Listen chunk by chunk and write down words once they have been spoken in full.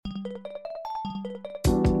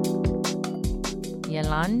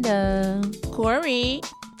Yolanda. Corey.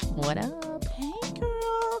 What up? Hey,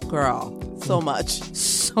 girl. Girl. So much.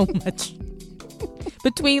 So much.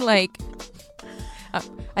 Between like,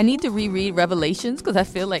 I need to reread Revelations because I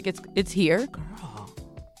feel like it's here. Girl.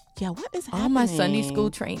 Yeah, what is happening? All my Sunday school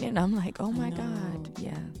training. I'm like, oh my God.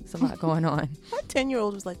 Yeah, it's a lot going on. My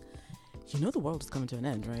 10-year-old was like, the world is coming to an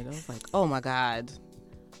end, right? I was like, oh my God.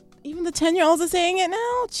 Even the 10-year-olds are saying it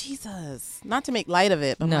now? Jesus. Not to make light of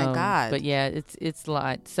it, but my God. But yeah, it's a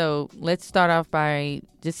lot. So let's start off by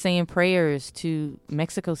just saying prayers to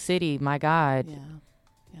Mexico City. My God. Yeah.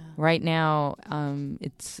 Right now,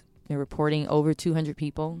 they're reporting over 200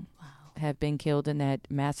 people have been killed in that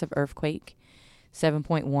massive earthquake,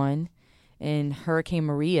 7.1. And Hurricane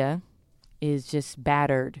Maria is just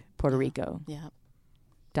battered Puerto Rico. Yeah.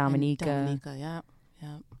 Dominica. Yeah.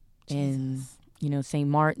 And, St.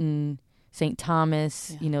 Martin, St.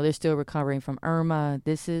 Thomas, they're still recovering from Irma.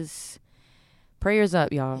 This is prayers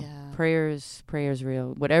up, y'all. Yeah. Prayers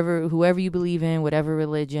real. Whoever you believe in, whatever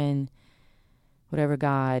religion, whatever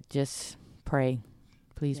God, just pray.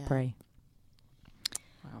 Please pray.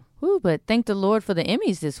 Wow. Woo, but thank the Lord for the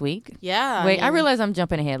Emmys this week. Yeah. Wait, I realize I'm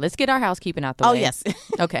jumping ahead. Let's get our housekeeping out the way. Oh, yes.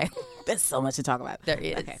 Okay. There's so much to talk about. There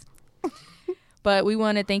is. Okay. But we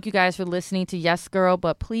want to thank you guys for listening to Yes Girl.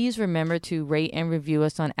 But please remember to rate and review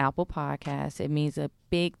us on Apple Podcasts. It means a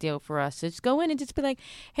big deal for us. So just go in and just be like,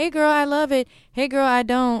 hey, girl, I love it. Hey, girl, I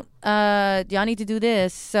don't. Y'all need to do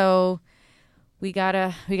this. So we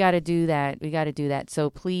gotta do that. We gotta do that. So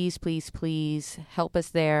please help us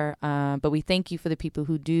there. But we thank you for the people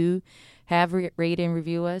who do have rate and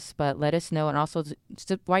review us. But let us know. And also,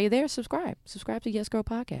 while you're there, subscribe to Yes Girl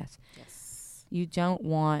Podcast. Yes. You don't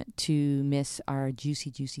want to miss our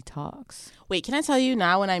juicy talks. Wait, can I tell you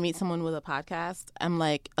now when I meet someone with a podcast, I'm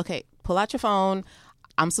like, okay, pull out your phone.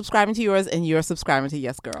 I'm subscribing to yours and you're subscribing to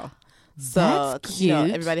Yes Girl. So, that's cute.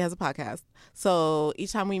 Everybody has a podcast. So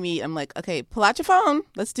each time we meet, I'm like, okay, pull out your phone.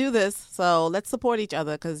 Let's do this. So let's support each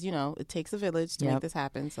other because, it takes a village to make this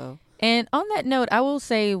happen. So. And on that note, I will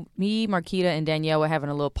say me, Marquita, and Danielle were having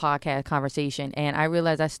a little podcast conversation. And I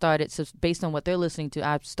realized I started, based on what they're listening to,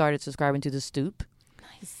 I started subscribing to The Stoop.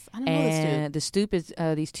 Nice. I don't know The Stoop. And The Stoop is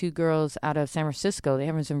these two girls out of San Francisco. They're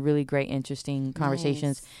having some really great, interesting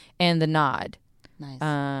conversations. Nice. And The Nod.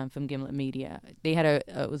 Nice. From Gimlet Media. They had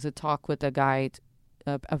it was a talk with a guy,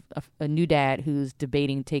 a new dad who's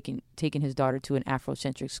debating taking his daughter to an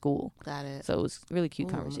Afrocentric school. Got it. So it was a really cute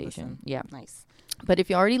conversation. Yeah. Nice. But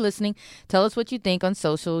if you're already listening, tell us what you think on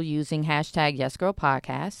social using hashtag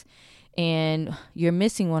YesGirlPodcast. And you're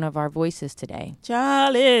missing one of our voices today.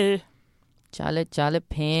 Charlie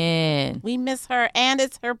Penn. We miss her, and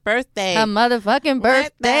it's her birthday. Her motherfucking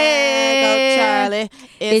birthday. Go, Charlie.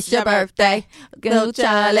 It's your birthday. Go,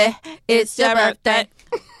 Charlie. It's your birthday.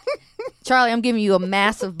 Charlie, I'm giving you a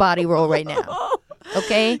massive body roll right now.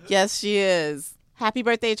 Okay? Yes, she is. Happy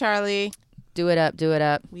birthday, Charlie. Do it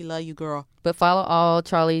up. We love you, girl. But follow all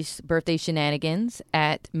Charlie's birthday shenanigans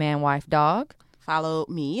at ManWifeDog. Follow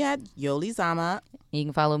me at Yoli Zama. You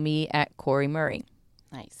can follow me at Corey Murray.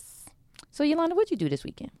 Nice. So, Yolanda, what'd you do this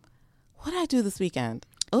weekend? What did I do this weekend?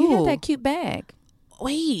 You had that cute bag.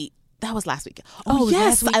 Wait, that was last weekend. Oh,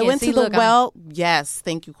 yes. I went to the well. Yes.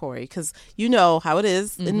 Thank you, Corey. Because you know how it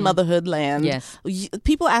is in motherhood land. Yes.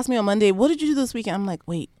 People ask me on Monday, what did you do this weekend? I'm like,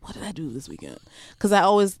 wait, what did I do this weekend? Because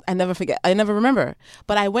I never forget. I never remember.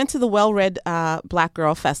 But I went to the Well-Read Black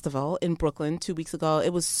Girl Festival in Brooklyn 2 weeks ago.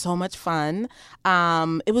 It was so much fun.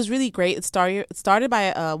 It was really great. It started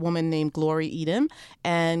by a woman named Glory Edom.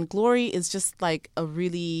 And Glory is just like a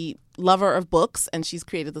really lover of books, and she's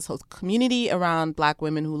created this whole community around Black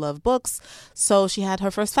women who love books. So she had her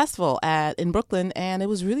first festival in Brooklyn, and it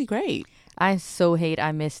was really great. I so hate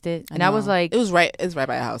I missed it. And I was like, it was right by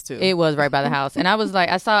the house too. It was right by the house. And I was like,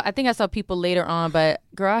 I think I saw people later on, but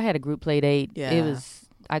girl, I had a group play date. Yeah.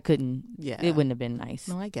 I couldn't. Yeah. It wouldn't have been nice.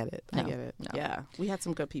 No, I get it. No. Yeah. We had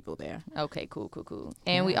some good people there. Okay, cool.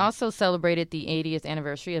 And we also celebrated the 80th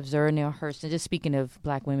anniversary of Zora Neale Hurston. Just speaking of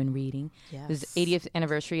Black women reading. Yes. It was the 80th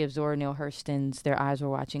anniversary of Zora Neale Hurston's Their Eyes Were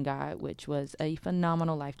Watching God, which was a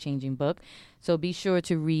phenomenal, life-changing book. So be sure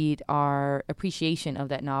to read our appreciation of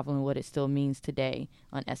that novel and what it still means today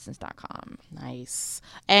on Essence.com. Nice.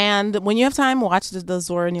 And when you have time, watch the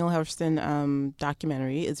Zora Neale Hurston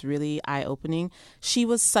documentary. It's really eye-opening. She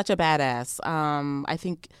was such a badass. I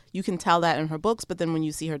think you can tell that in her books, but then when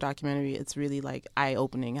you see her documentary, it's really like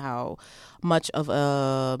eye-opening how much of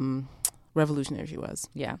a revolutionary she was.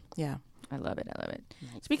 Yeah. Yeah. I love it. Nice.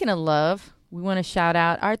 Speaking of love, we want to shout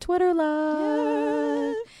out our Twitter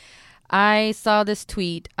love. I saw this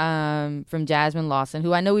tweet from Jasmine Lawson,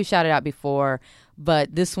 who I know we shouted out before,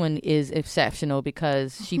 but this one is exceptional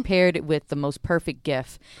because she paired it with the most perfect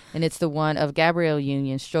gif, and it's the one of Gabrielle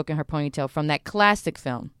Union stroking her ponytail from that classic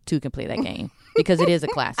film, Two Can Play That Game, because it is a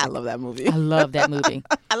classic. I love that movie. I love that movie.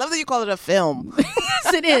 I love that you call it a film.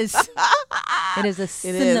 Yes, it is. It is a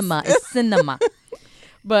cinema. It's cinema.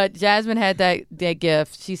 But Jasmine had that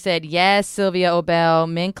gift. She said, "Yes, Sylvia Obell.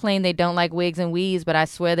 Men claim they don't like wigs and weaves, but I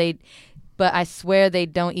swear they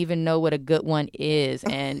don't even know what a good one is."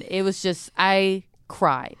 And it was just, I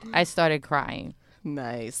cried. I started crying.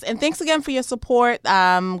 Nice. And thanks again for your support.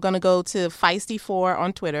 I'm going to go to Feisty4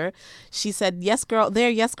 on Twitter. She said, "Yes, girl,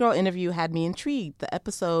 their Yes Girl interview had me intrigued. The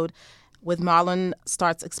episode with Marlon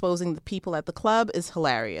starts exposing the people at the club is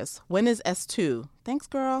hilarious. When is S2? Thanks,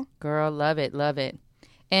 girl." Girl, love it, love it.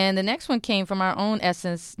 And the next one came from our own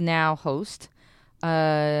Essence Now host,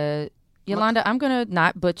 Yolanda. I'm going to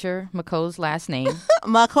not butcher Mako's last name.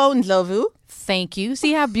 Mako Ndlovu. Thank you.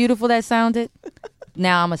 See how beautiful that sounded?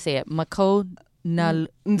 Now I'm going to say it. Mako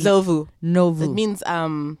Ndlovu. Novu. It means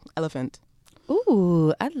elephant.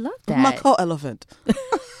 Ooh, I love that. Mako elephant.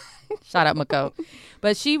 Shout out Mako.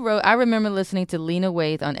 But she wrote, "I remember listening to Lena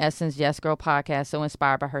Waithe on Essence Yes Girl podcast, so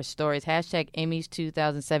inspired by her stories. #Emmys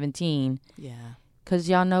 2017. Yeah. Because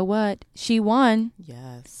y'all know what? She won.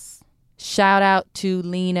 Yes. Shout out to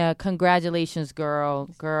Lena. Congratulations, girl.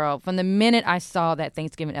 Girl. From the minute I saw that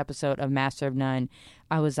Thanksgiving episode of Master of None,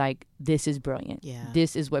 I was like, this is brilliant. Yeah.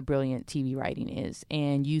 This is what brilliant TV writing is.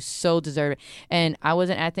 And you so deserve it. And I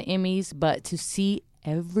wasn't at the Emmys, but to see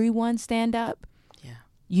everyone stand up, yeah,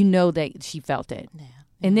 you know that she felt it. Yeah.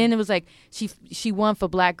 And then it was like she won for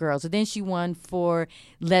black girls, and then she won for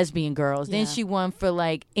lesbian girls, then she won for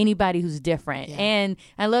like anybody who's different. Yeah. And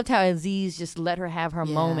I loved how Aziz just let her have her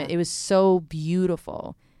moment. It was so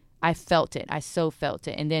beautiful. I felt it. I so felt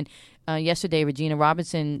it. And then yesterday, Regina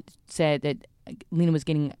Robinson said that Lena was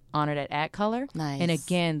getting honored at AdColor. Nice. And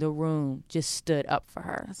again, the room just stood up for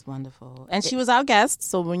her. That's wonderful. And she was our guest,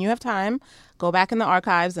 so when you have time, go back in the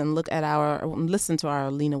archives and listen to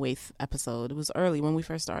our Lena Waithe episode. It was early when we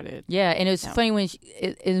first started. Yeah, and it was funny when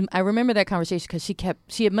I remember that conversation because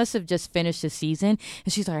she must have just finished the season,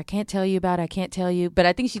 and she's like, I can't tell you about it, I can't tell you. But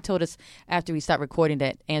I think she told us after we stopped recording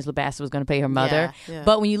that Angela Bassett was going to play her mother. Yeah.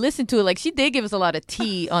 But when you listen to it, like, she did give us a lot of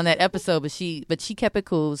tea on that episode, but she kept it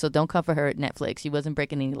cool, so don't come for her at Netflix. She wasn't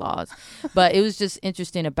breaking any laws. But it was just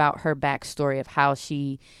interesting about her backstory of how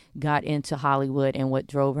she got into Hollywood and what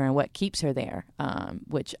drove her and what keeps her there,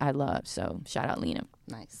 which I love. So shout out Lena.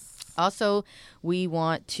 Nice. Also, we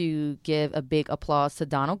want to give a big applause to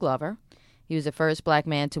Donald Glover. He was the first black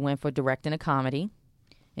man to win for directing a comedy.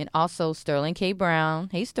 And also Sterling K. Brown.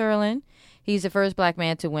 Hey, Sterling. He's the first black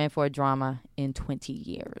man to win for a drama in 20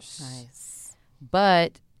 years. Nice.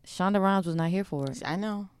 But Shonda Rhimes was not here for it. I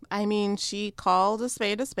know. I mean, she called a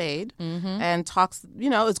spade Mm-hmm. and talks,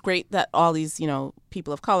 it's great that all these,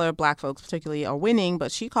 people of color, black folks particularly, are winning,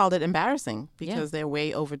 but she called it embarrassing because they're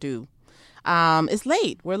way overdue. It's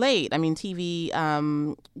late. We're late. I mean, TV,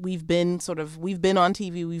 we've been on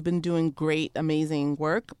TV. We've been doing great, amazing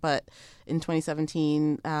work. But in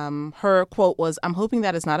 2017, her quote was, "I'm hoping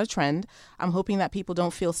that it's not a trend. I'm hoping that people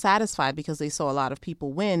don't feel satisfied because they saw a lot of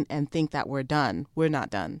people win and think that we're done. We're not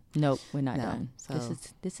done." Nope, we're not done. So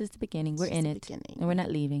this is the beginning. We're in it. And we're not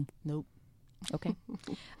leaving. Nope. Okay.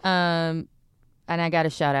 And I got to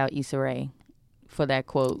shout out Issa Rae for that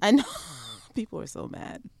quote. I know. People were so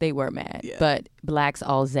mad. They were mad. Yeah. But blacks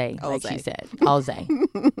all zay, like she said. All zay.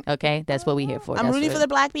 Okay? That's what we here for. I'm rooting for the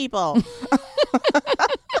black people.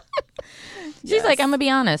 She's like, I'm going to be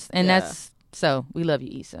honest. And that's, so we love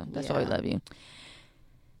you, Issa. That's why we love you.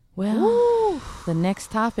 Well, the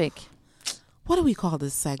next topic. What do we call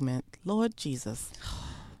this segment? Lord Jesus.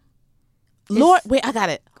 Wait, I got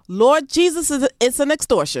it. Lord Jesus, it's an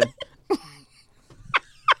extortion.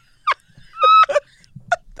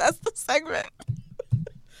 That's the segment.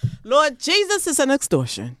 Lord Jesus is an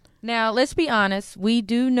extortion. Now, let's be honest. We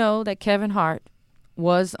do know that Kevin Hart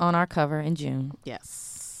was on our cover in June.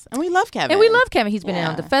 Yes. And we love Kevin. And we love Kevin. He's been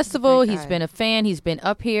on the festival. He's been a fan. He's been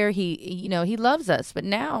up here. He loves us. But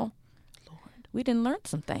now, we didn't learn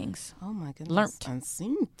some things. Oh, my goodness. Learned. And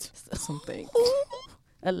seen some things.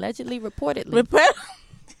 Allegedly, reportedly.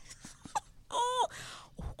 Oh,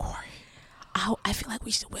 Corey. I feel like we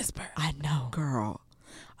should whisper. I know. Girl.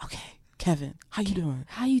 Okay, Kevin, how you doing?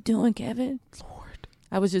 How you doing, Kevin? Lord.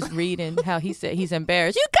 I was just reading how he said he's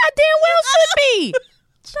embarrassed. You goddamn well should be.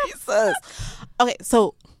 Jesus. Okay,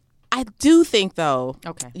 so I do think, though,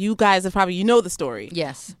 you guys have probably, the story.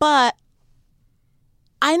 Yes. But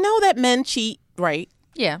I know that men cheat, right?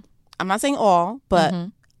 Yeah. I'm not saying all, but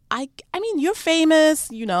I mean, you're famous,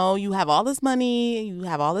 you know, you have all this money, you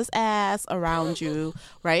have all this ass around you,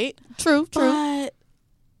 right? True. But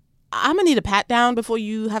I'm going to need a pat down before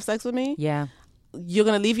you have sex with me. Yeah. You're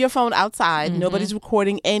going to leave your phone outside. Nobody's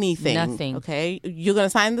recording anything. Nothing. Okay? You're going to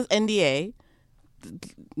sign this NDA.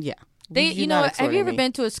 Yeah. You know, have you ever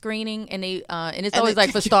been to a screening and they and it's always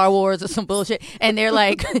like for Star Wars or some bullshit, and they're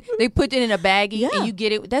like they put it in a baggie and you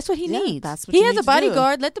get it. That's what he needs. That's what he you has need a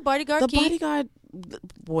bodyguard. Let the bodyguard. The bodyguard.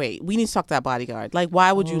 Wait, we need to talk to that bodyguard. Like,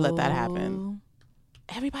 why would you let that happen?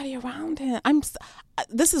 Everybody around him.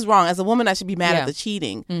 This is wrong. As a woman, I should be mad at the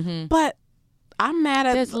cheating, but I'm mad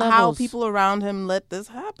at how people around him let this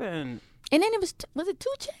happen. And then it was it 2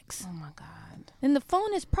 chicks? Oh my God. And the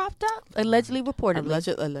phone is propped up, allegedly,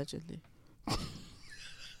 reportedly. Allegedly.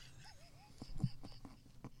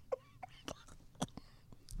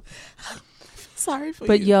 Sorry for you.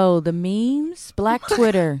 But yo, the memes, Black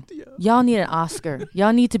Twitter, y'all need an Oscar.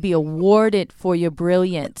 Y'all need to be awarded for your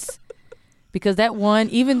brilliance. Because that one,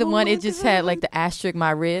 even the one, it just had like the asterisk my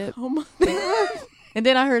rib. Oh my God. And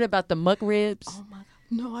then I heard about the muck ribs. Oh my God.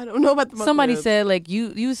 No, I don't know about the muck Somebody ribs. said like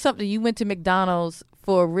you went to McDonald's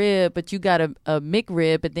for a rib, but you got a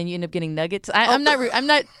McRib, but then you end up getting nuggets. I'm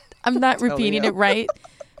not repeating it right.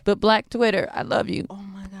 But Black Twitter, I love you. Oh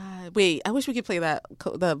my God. Wait, I wish we could play the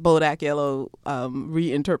Bodak Yellow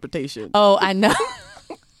reinterpretation. Oh, I know.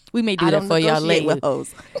 We may do that for y'all later.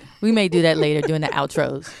 Hoes. We may do that later during the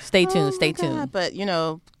outros. Stay tuned. Stay tuned. God. But you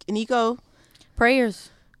know, Nico, praying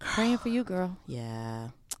for you, girl. Yeah.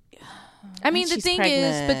 I mean, the she's thing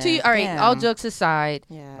pregnant. is, but all right, all jokes aside,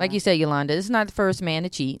 Yeah. like you said, Yolanda, it's not the first man to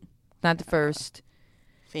cheat, not the first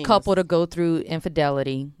Famous. couple to go through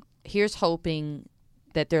infidelity. Here's hoping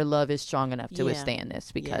that their love is strong enough to withstand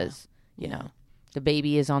this, because you know the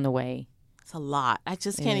baby is on the way. It's a lot. I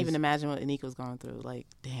just can't even imagine what Anika's going through. Like,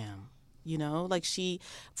 damn, you know, like it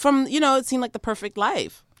seemed like the perfect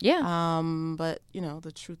life. Yeah. But you know,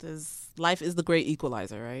 the truth is, life is the great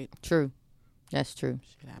equalizer, right? True. That's true.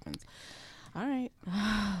 Shit happens. All right.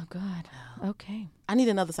 Oh God. Okay. I need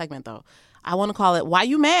another segment though. I want to call it "Why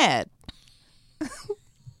You Mad."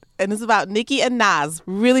 And it's about Nicki and Nas.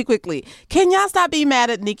 Really quickly, can y'all stop being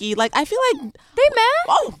mad at Nicki? Like, I feel like they mad.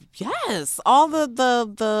 Oh yes, all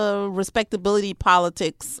the respectability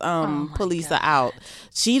politics police are out.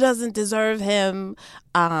 She doesn't deserve him.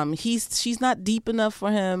 She's not deep enough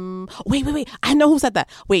for him. Wait. I know who said that.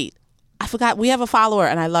 Wait, I forgot. We have a follower,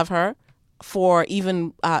 and I love her for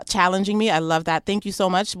even challenging me. I love that. Thank you so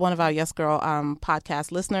much. One of our Yes Girl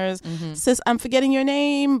podcast listeners. Sis, I'm forgetting your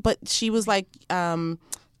name, but she was like,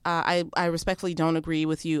 I respectfully don't agree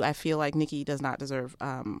with you. I feel like Nicki does not deserve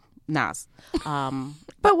Nas.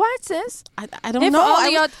 But why, sis? I don't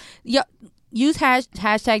know. Use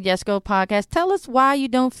hashtag Yes Girl podcast. Tell us why you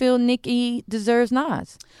don't feel Nicki deserves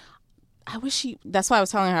Nas. I wish that's why I was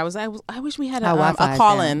telling her. I wish we had a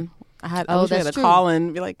call in. I wish we had a call in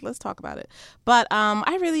and be like, let's talk about it. But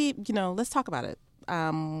I really, let's talk about it.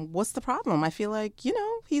 What's the problem? I feel like,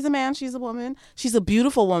 he's a man, she's a woman. She's a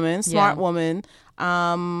beautiful woman, smart woman.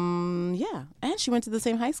 Yeah. And she went to the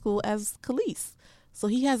same high school as Khalees. So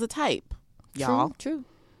he has a type, y'all. True.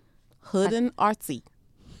 Hood and artsy.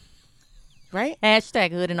 Right?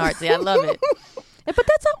 Hashtag hood and artsy. I love it. But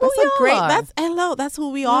that's who we are. That's who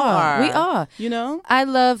we are. We are. I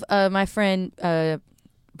love my friend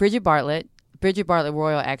Bridget Bartlett. Bridget Bartlett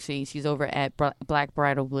Royal, actually, she's over at Black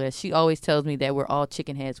Bridal Bliss. She always tells me that we're all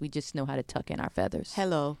chicken heads. We just know how to tuck in our feathers.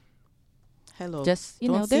 Hello. Just,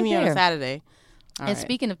 don't see me on a Saturday. All right.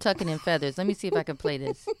 Speaking of tucking in feathers, let me see if I can play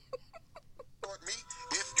this.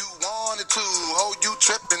 If you wanted to, you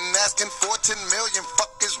tripping, asking 14 million,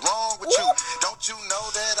 fuck is wrong with you? Don't you know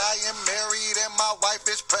that I am married and my wife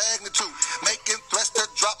is pregnant too? Making threats to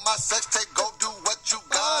drop my sex tape, go do what you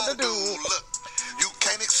gotta do. Look, you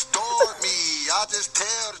can't extort me, I'll just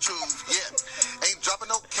tell the truth, yeah. Ain't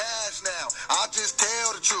dropping no cash now, I'll just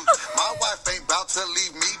tell the truth. My wife ain't about to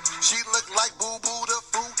leave me, she look like Boo Boo the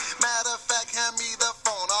Fruit. Matter of fact, hand me the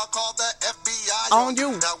phone, I'll call the FBI on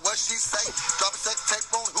you. Now what she say, drop a sex tape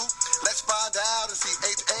on who? Let's find out and see.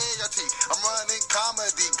 HART, I'm running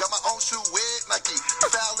comedy, got my own shoe with Nike. You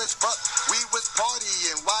foul as fuck, we was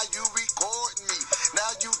partying while you recording me.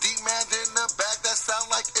 Now you demanding the bag, that sound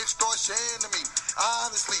like extortion to me.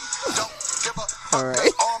 Honestly, don't give a fuck. All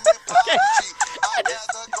right.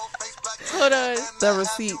 Hold on. The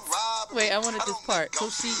receipt. Wait, I wanted this part. So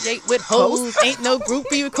she ate with hoes, ain't no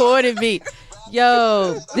groupie recording me.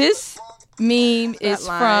 Yo, this meme is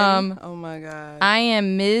from oh my god, I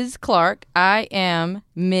am Ms. Clark. I am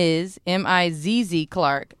Ms. Mizz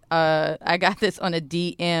Clark. I got this on a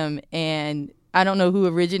DM, and I don't know who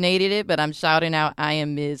originated it, but I'm shouting out, I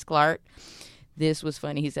am Ms. Clark. This was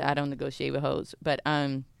funny. He said, I don't negotiate with hoes. But,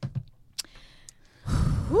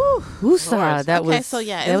 woosah, that Okay, was, so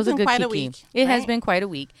yeah, that it's was a been good quite a kiki. week, It has right? been quite a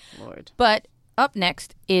week. Lord. But up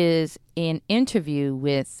next is an interview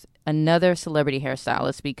with another celebrity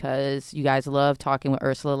hairstylist, because you guys loved talking with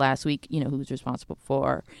Ursula last week, you know, who's responsible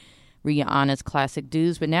for Rihanna's classic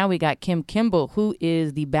dudes. But now we got Kim Kimble, who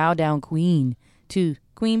is the bow down queen to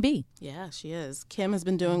Queen Bee. Yeah, she is. Kim has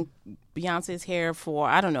been doing Beyonce's hair for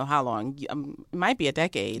I don't know how long. It might be a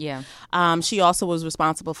decade. Yeah. She also was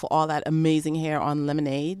responsible for all that amazing hair on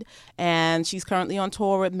Lemonade, and she's currently on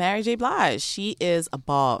tour with Mary J. Blige. She is a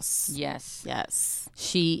boss. Yes. Yes.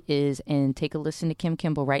 She is. And take a listen to Kim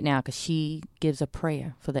Kimble right now, because she gives a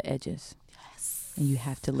prayer for the edges. Yes. And you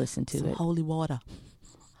have to listen to Some it. holy water.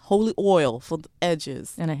 Holy oil for the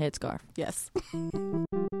edges. And a headscarf. Yes.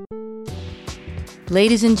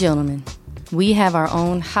 Ladies and gentlemen, we have our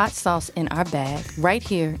own hot sauce in our bag right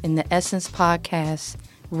here in the Essence Podcast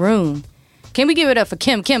room. Can we give it up for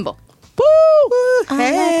Kim Kimble? Woo!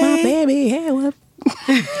 I like my baby hair. What?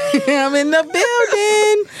 I'm in the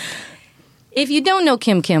building. If you don't know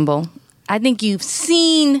Kim Kimble, I think you've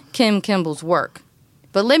seen Kim Kimble's work.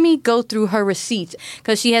 But let me go through her receipts,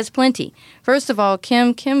 because she has plenty. First of all,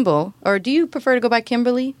 Kim Kimble, or do you prefer to go by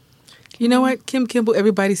Kimberly? You know what? Kim Kimble,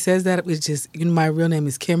 everybody says that. It's just, my real name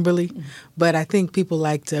is Kimberly, but I think people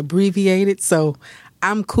like to abbreviate it. So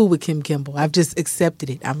I'm cool with Kim Kimble. I've just accepted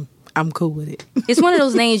it. I'm cool with it. It's one of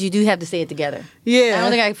those names you do have to say it together. Yeah. I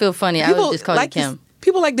don't think I feel funny. I would just call you Kim.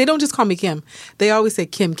 People they don't just call me Kim. They always say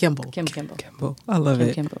Kim Kimble. Kim Kimble. Kimble. I love Kim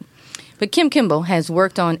it. Kimble. But Kim Kimble has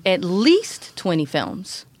worked on at least 20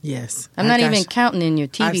 films. Yes. I'm not even counting in your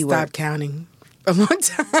I've TV work. stopped counting a long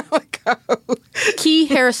time ago. Key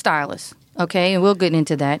hairstylist. Okay, and we'll get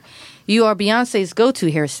into that. You are Beyonce's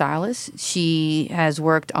go-to hairstylist. She has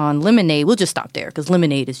worked on Lemonade. We'll just stop there, because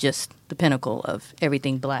Lemonade is just the pinnacle of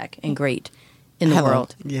everything black and great in the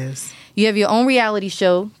world. Yes. You have your own reality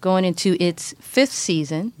show going into its 5th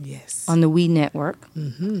season Yes. on the We Network.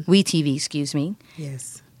 We TV, excuse me.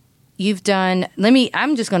 Yes. You've done,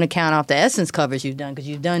 I'm just going to count off the Essence covers you've done, because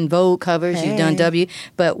you've done Vogue covers, you've done W,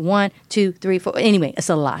 but 1, 2, 3, 4, anyway, it's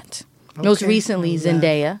a lot. Most Okay. recently,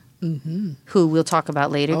 Zendaya, who we'll talk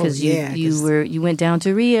about later, because you went down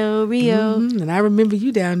to Rio. And I remember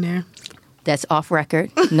you down there. That's off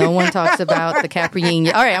record. No one talks about the Capriine.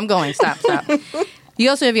 All right, I'm going. Stop. You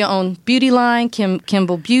also have your own beauty line,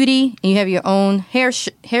 Kimble Beauty, and you have your own hair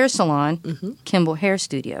salon, Kimble Hair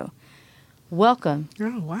Studio. Welcome.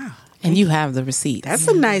 Oh, wow. And you have the receipts. That's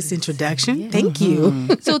a nice introduction. Thank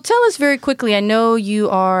you. So tell us very quickly, I know you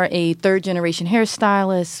are a 3rd-generation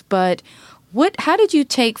hairstylist, but how did you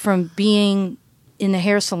take from being in the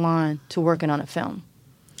hair salon to working on a film?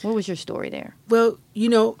 What was your story there? Well,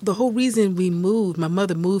 the whole reason we moved, my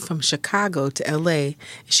mother moved from Chicago to L.A.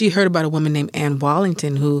 She heard about a woman named Ann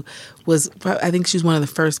Wallington, who I think she was one of the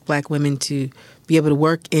first black women to be able to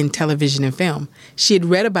work in television and film. She had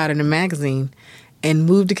read about it in a magazine and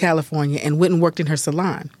moved to California and went and worked in her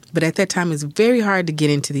salon. But at that time, it was very hard to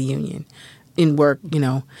get into the union in work,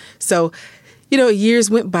 So, years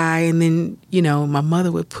went by, and then, my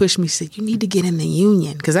mother would push me, said, you need to get in the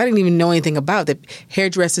union, because I didn't even know anything about that.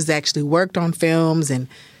 Hairdressers actually worked on films and,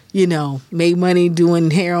 made money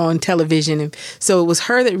doing hair on television. And so it was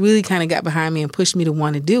her that really kind of got behind me and pushed me to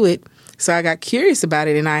want to do it. So I got curious about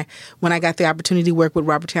it. And when I got the opportunity to work with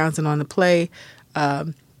Robert Townsend on the play,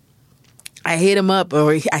 I hit him up,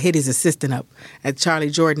 or I hit his assistant up, at Charlie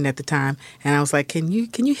Jordan at the time, and I was like, "Can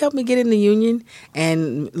you help me get in the union?"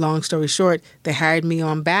 And long story short, they hired me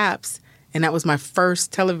on Babs, and that was my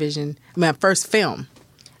first first film.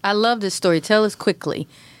 I love this story. Tell us quickly.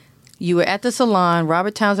 You were at the salon.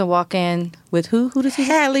 Robert Townsend walked in with who? Who does he?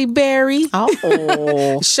 Halle Berry.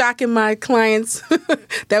 Oh. Shocking my clients.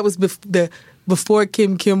 That was before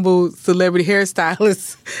Kim Kimble, celebrity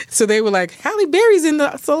hairstylist. So they were like, Halle Berry's in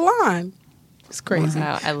the salon. It's crazy.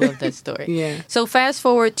 Wow, I love that story. Yeah. So fast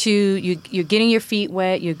forward to you're getting your feet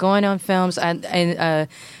wet. You're going on films. I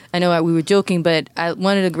know we were joking, but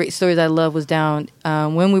one of the great stories I love was down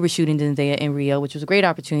when we were shooting Zendaya in Rio, which was a great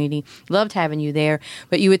opportunity. Loved having you there.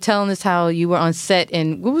 But you were telling us how you were on set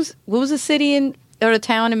in what was the city or the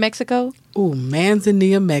town in Mexico? Ooh,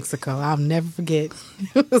 Manzanillo, Mexico. I'll never forget.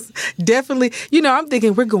 It was definitely, I'm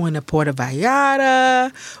thinking we're going to Puerto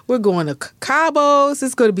Vallarta. We're going to Cabos.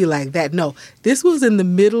 It's going to be like that. No, this was in the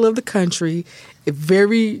middle of the country, a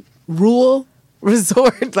very rural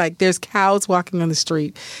resort. Like there's cows walking on the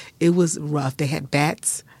street. It was rough. They had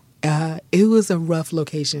bats. It was a rough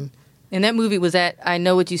location. And that movie was at I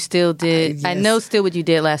Know What You Still Did. Yes. I Know Still What You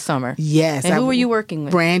Did last summer. Yes. And who were you working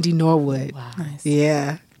with? Brandy Norwood. Wow. Nice.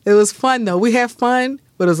 Yeah. It was fun, though. We had fun,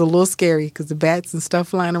 but it was a little scary because the bats and stuff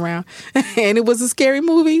flying around. And it was a scary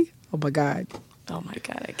movie. Oh, my God. Oh my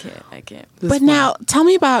God, I can't. It was But fun. now, tell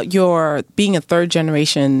me about your being a third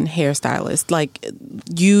generation hairstylist. Like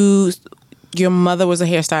your mother was a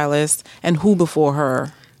hairstylist, and who before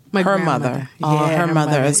her? My her grandmother. mother. Yeah, Her her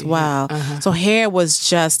mother mother, as well. yeah. Uh-huh. So hair was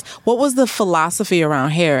just, what was the philosophy around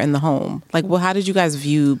hair in the home? Like, well, how did you guys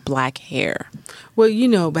view black hair? Well, you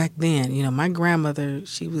know, back then, you know, my grandmother,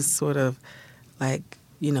 she was sort of like,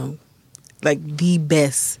 you know, like the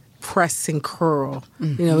best press and curl.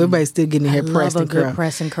 You know, everybody's still getting their hair Love pressed a and good curl.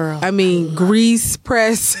 press and curl. I mean, grease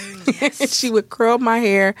press. She would curl my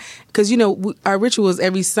hair because, you know, our ritual was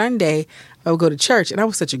every Sunday I would go to church, and I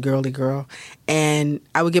was such a girly girl. And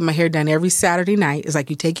I would get my hair done every Saturday night. It's like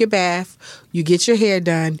you take your bath, you get your hair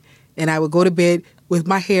done, and I would go to bed with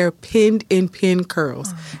my hair pinned in pin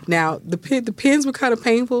curls. Now, the pins were kind of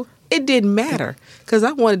painful. It didn't matter because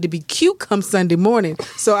I wanted to be cute come Sunday morning.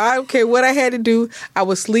 So I don't care what I had to do. I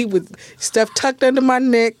would sleep with stuff tucked under my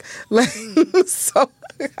neck. Like, so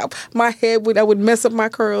my head I would mess up my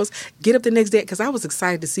curls, get up the next day because I was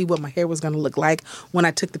excited to see what my hair was going to look like when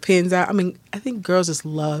I took the pins out. I mean, I think girls just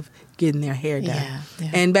love getting their hair done.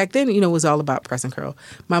 Yeah. And back then, you know, it was all about press and curl.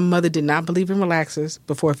 My mother did not believe in relaxers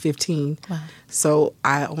before 15. Wow. So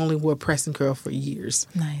I only wore press and curl for years.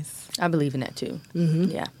 Nice. I believe in that too.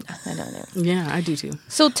 Mm-hmm. Yeah, I know that. Yeah, I do too.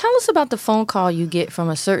 So tell us about the phone call you get from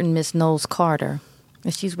a certain Miss Knowles Carter,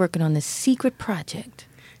 and she's working on this secret project.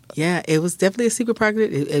 Yeah, it was definitely a secret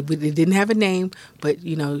project. It didn't have a name, but,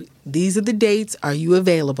 you know, these are the dates. Are you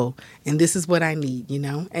available? And this is what I need, you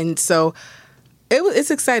know? And so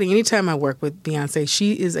it's exciting. Anytime I work with Beyonce,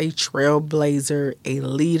 she is a trailblazer, a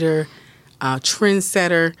leader, a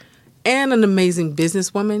trendsetter, and an amazing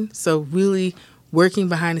businesswoman. So really working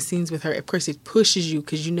behind the scenes with her, of course, it pushes you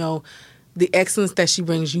because, you know, the excellence that she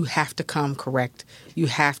brings, you have to come correct. You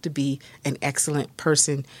have to be an excellent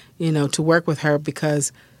person, you know, to work with her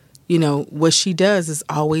because, you know, what she does is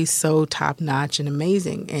always so top-notch and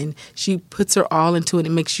amazing. And she puts her all into it.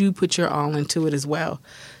 It makes you put your all into it as well.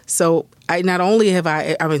 So I not only have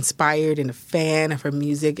I'm inspired and a fan of her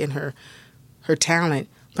music and her talent,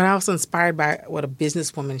 but I'm also inspired by what a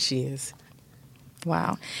businesswoman she is.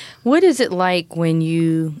 Wow. What is it like when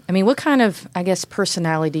what kind of, I guess,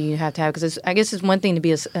 personality do you have to have? Because I guess it's one thing to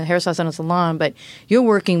be a hairstylist in a salon, but you're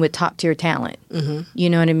working with top-tier talent. Mm-hmm. You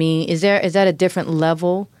know what I mean? Is that a different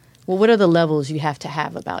level? Well, what are the levels you have to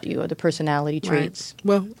have about you or the personality traits? Right.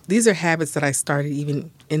 Well, these are habits that I started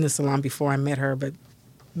even in the salon before I met her, but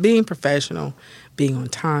being professional, being on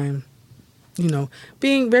time, you know,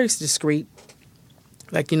 being very discreet.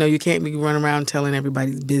 Like, you know, you can't be running around telling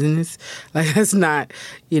everybody's business. Like, that's not,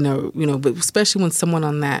 you know, but especially when someone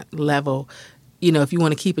on that level, you know, if you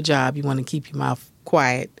want to keep a job, you want to keep your mouth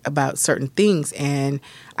quiet about certain things. And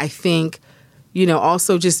I think, you know,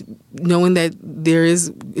 also just knowing that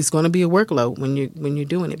it's going to be a workload when you're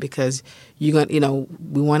doing it because you're going to, you know,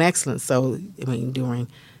 we want excellence. So, I mean, during,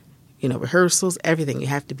 you know, rehearsals, everything. You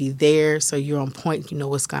have to be there so you're on point. You know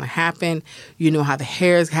what's going to happen. You know how the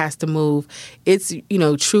hair has to move. It's, you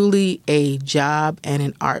know, truly a job and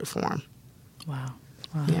an art form. Wow.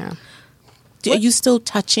 Yeah. Are you still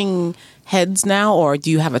touching heads now, or do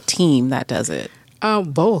you have a team that does it?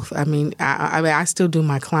 Both. I mean, I still do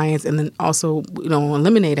my clients, and then also, you know, on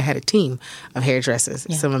Lemonade, I had a team of hairdressers,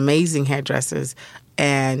 some amazing hairdressers,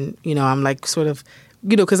 and, you know, I'm like sort of,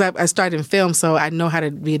 you know, because I started in film, so I know how to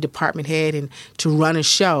be a department head and to run a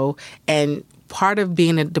show. And part of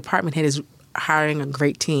being a department head is hiring a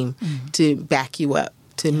great team to back you up,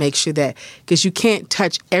 to make sure that, because you can't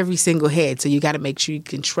touch every single head. So you got to make sure you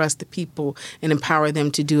can trust the people and empower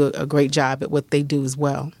them to do a great job at what they do as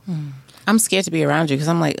well. I'm scared to be around you because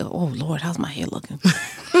I'm like, oh, Lord, how's my hair looking?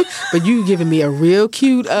 But you giving me a real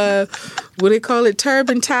cute, what they call it,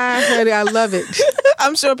 turban tie, honey. I love it.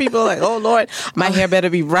 I'm sure people are like, oh, Lord, my hair better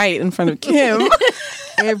be right in front of Kim.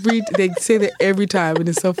 They say that every time, and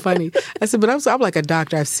it's so funny. I said, but I'm like a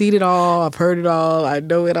doctor. I've seen it all. I've heard it all. I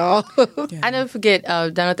know it all. I never forget,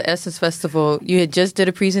 down at the Essence Festival, you had just did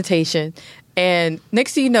a presentation, and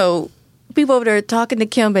next thing you know, people over there talking to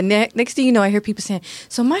Kim, but next thing you know, I hear people saying,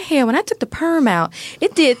 so my hair, when I took the perm out,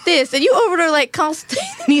 it did this. And you over there like constantly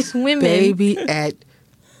these women. Baby, at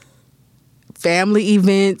family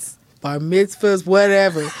events, bar mitzvahs,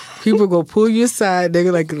 whatever, People go pull you aside.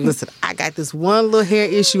 They're like, listen, I got this one little hair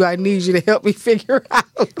issue I need you to help me figure out.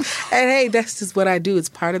 And hey, that's just what I do. It's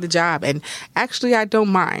part of the job. And actually, I don't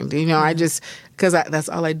mind. I just, because that's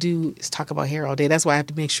all I do is talk about hair all day. That's why I have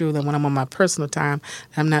to make sure that when I'm on my personal time,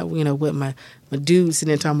 I'm not, with my dudes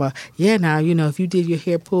sitting there talking about, now, if you did your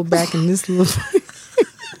hair pulled back in this little...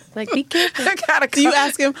 Like, be careful. Do you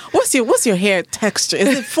ask him, what's your hair texture?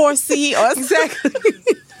 Is it 4C or... Exactly.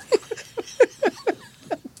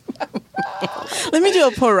 Let me do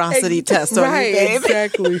a porosity test on right, you, babe.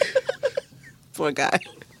 Exactly. Poor guy.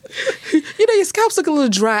 Your scalp's look a little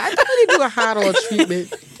dry. I think we need to do a hot oil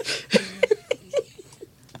treatment.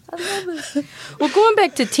 I love it. Well, going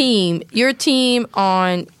back to team, your team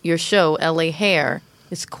on your show, LA Hair,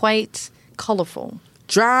 is quite colorful.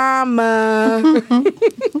 Drama.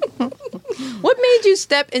 What made you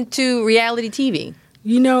step into reality TV?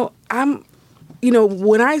 When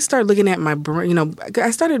I started looking at my brand,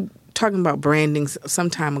 I started talking about branding some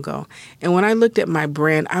time ago. And when I looked at my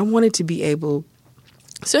brand, I wanted to be able,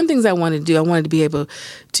 certain things I wanted to do, I wanted to be able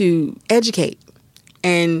to educate.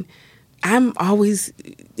 And I'm always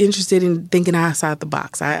interested in thinking outside the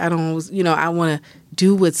box. I don't, I want to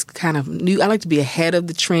do what's kind of new. I like to be ahead of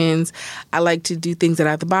the trends. I like to do things that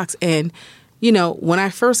are out of the box. And, when I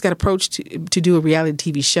first got approached to do a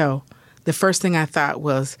reality TV show, the first thing I thought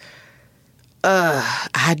was,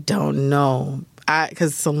 I don't know.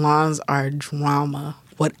 Because salons are drama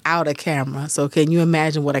without a camera. So can you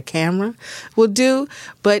imagine what a camera will do?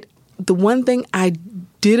 But the one thing I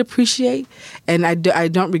did appreciate, and I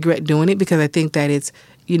don't regret doing it because I think that it's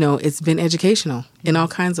been educational in all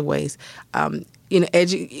kinds of ways.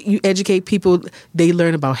 You educate people. They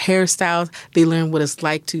learn about hairstyles. They learn what it's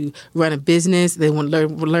like to run a business. They want to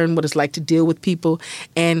learn what it's like to deal with people.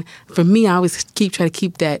 And for me, I always try to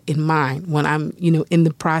keep that in mind when I'm, in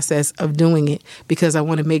the process of doing it, because I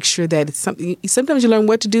want to make sure that it's something. Sometimes you learn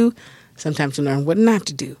what to do. Sometimes you learn what not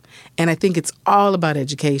to do. And I think it's all about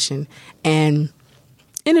education and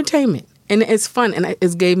entertainment. And it's fun, and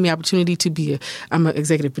it's gave me opportunity to I'm an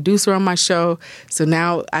executive producer on my show. So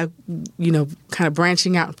now I, kind of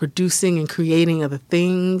branching out and producing and creating other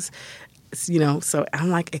things, so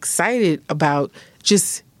I'm like excited about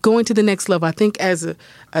just going to the next level. I think as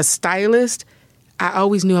a stylist, I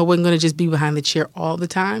always knew I wasn't going to just be behind the chair all the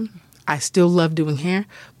time. I still love doing hair,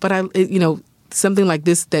 but something like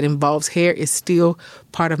this that involves hair is still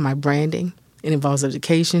part of my branding. It involves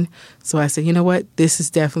education. So I said, you know what, this is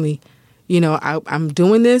definitely... I'm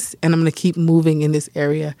doing this, and I'm going to keep moving in this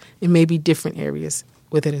area and maybe different areas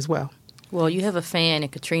with it as well. Well, you have a fan in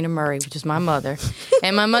Katrina Murray, which is my mother.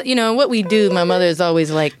 And my mother, what we do, my mother is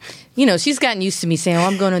always like, she's gotten used to me saying,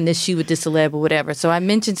 I'm going on this shoot with this celeb or whatever. So I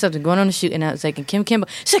mentioned something, going on a shoot, and I was like, and Kim Kimble.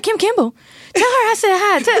 She said, Kim Kimble, tell her I said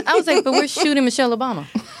hi. I was like, but we're shooting Michelle Obama.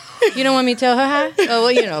 You don't want me to tell her hi? Oh,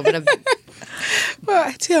 well, but... Well,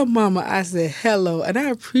 I tell Mama I said hello, and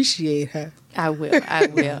I appreciate her. I will.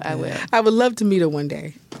 I would love to meet her one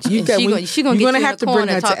day. She's going to get you in the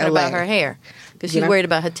corner talking about her hair because she's worried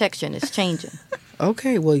about her texture and it's changing.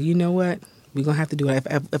 Okay, well, you know what? We're going to have to do it.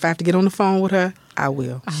 If I have to get on the phone with her, I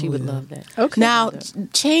will. She would love that. Okay. Now,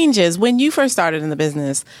 changes. When you first started in the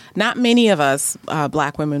business, not many of us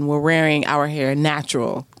Black women were wearing our hair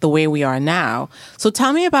natural the way we are now. So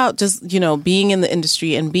tell me about just, being in the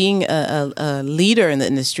industry and being a leader in the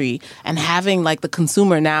industry and having like the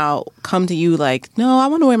consumer now come to you like, no, I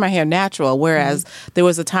want to wear my hair natural. Whereas there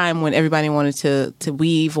was a time when everybody wanted to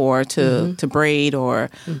weave or to braid or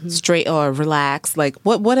straight or relax. Like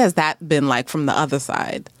what has that been like from the other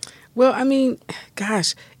side? Well, I mean,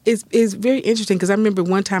 gosh, it's very interesting because I remember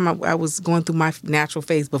one time I was going through my natural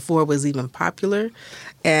phase before it was even popular,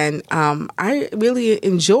 and I really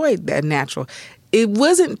enjoyed that natural. It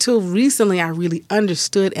wasn't until recently I really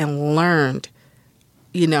understood and learned,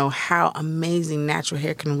 how amazing natural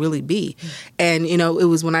hair can really be. And, it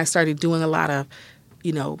was when I started doing a lot of,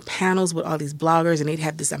 panels with all these bloggers, and they'd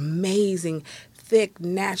have this amazing thick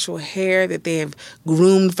natural hair that they have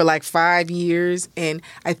groomed for like 5 years. And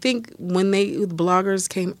I think when the bloggers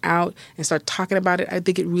came out and started talking about it, I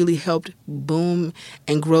think it really helped boom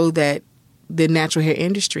and grow the natural hair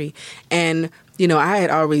industry. And, I had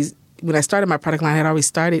always, when I started my product line, I had always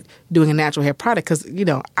started doing a natural hair product because,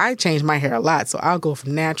 I changed my hair a lot. So I'll go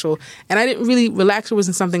from natural. And I didn't really, relaxer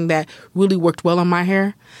wasn't something that really worked well on my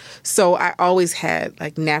hair. So I always had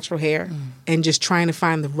like natural hair and just trying to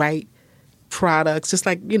find the right products, just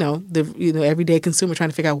like, the everyday consumer trying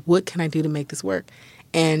to figure out what can I do to make this work.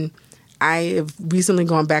 And I have recently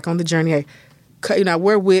gone back on the journey. I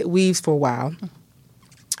wore weaves for a while.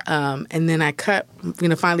 And then I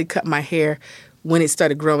finally cut my hair when it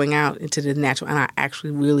started growing out into the natural, and I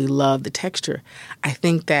actually really love the texture, I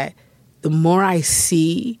think that the more I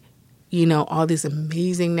see, you know, all this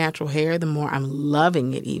amazing natural hair, the more I'm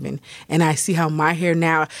loving it even. And I see how my hair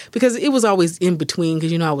now, because it was always in between,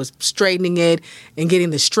 because, you know, I was straightening it and getting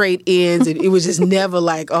the straight ends. And it was just never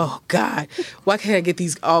like, oh, God, why can't I get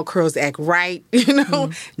these all curls to act right? You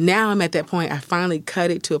know, now I'm at that point. I finally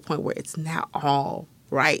cut it to a point where it's now all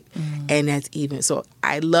right. And that's even. So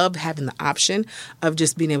I love having the option of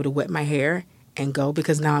just being able to wet my hair and go,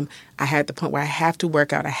 because now I had the point where I have to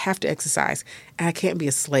work out, I have to exercise, and I can't be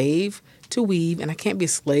a slave to weave, and I can't be a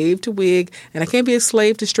slave to wig, and I can't be a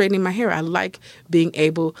slave to straightening my hair. I like being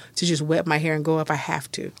able to just wet my hair and go if I have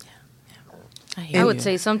to. I would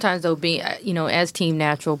say sometimes though, being as Team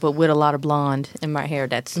Natural, but with a lot of blonde in my hair,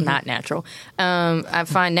 that's not natural. I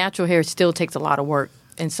find natural hair still takes a lot of work.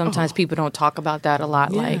 And sometimes people don't talk about that a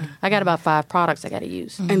lot. Yeah. Like, I got about 5 products I got to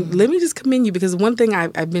use. And let me just commend you, because one thing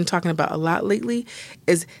I've been talking about a lot lately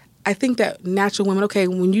is I think that natural women, okay,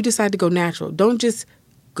 when you decide to go natural, don't just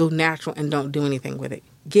go natural and don't do anything with it.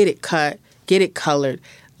 Get it cut, get it colored.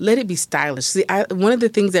 Let it be stylish. See, one of the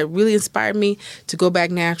things that really inspired me to go back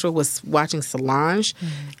natural was watching Solange,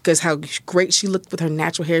 because how great she looked with her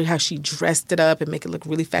natural hair, how she dressed it up and make it look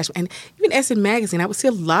really fashionable. And even Essence Magazine, I would see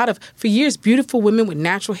a lot of, for years, beautiful women with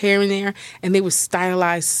natural hair in there, and they were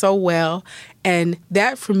stylized so well. And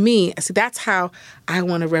that, for me, see, that's how I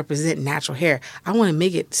want to represent natural hair. I want to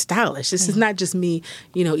make it stylish. This is not just me,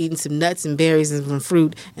 eating some nuts and berries and some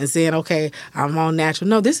fruit and saying, okay, I'm all natural.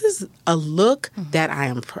 No, this is a look that I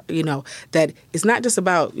am, that it's not just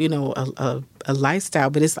about, a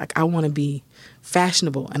lifestyle, but it's like I want to be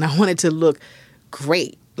fashionable and I want it to look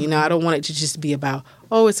great. I don't want it to just be about,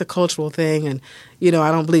 oh, it's a cultural thing and, I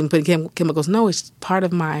don't believe in putting chemicals. No, it's part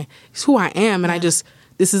of it's who I am. And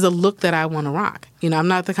this is a look that I want to rock. I'm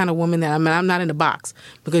not the kind of woman that I'm not in a box,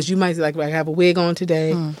 because you might like I have a wig on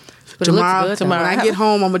today. But tomorrow when I get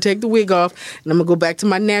home, I'm going to take the wig off and I'm going to go back to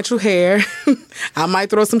my natural hair. I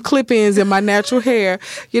might throw some clip-ins in my natural hair.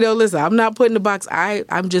 Listen, I'm not put in the box.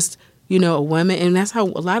 I'm just, a woman, and that's how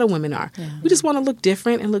a lot of women are. Yeah. We just want to look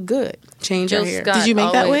different and look good. Change our hair. Did you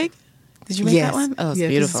make that wig? Did you make that one? Oh, it's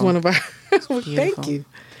beautiful. This is one of our... Thank you.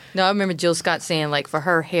 No, I remember Jill Scott saying, like, for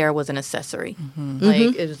her, hair was an accessory.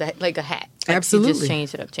 Like, it was like a hat. Like, absolutely. She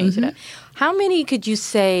just changed it up. How many could you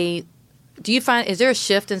say, is there a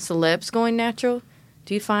shift in celebs going natural?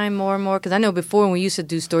 Do you find more and more? Because I know before when we used to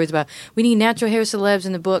do stories about, we need natural hair celebs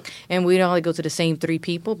in the book, and we'd only go to the same 3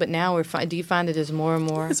 people. But now do you find that there's more and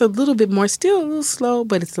more? It's a little bit more. Still a little slow,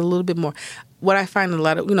 but it's a little bit more. What I find a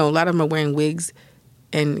lot of them are wearing wigs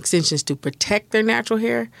and extensions to protect their natural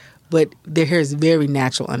hair, but their hair is very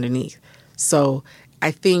natural underneath. So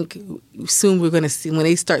I think soon we're going to see, when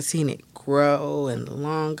they start seeing it grow and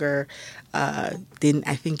longer, then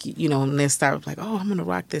I think, when they start like, oh, I'm going to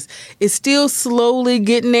rock this. It's still slowly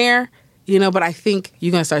getting there, but I think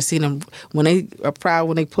you're going to start seeing them when they are proud,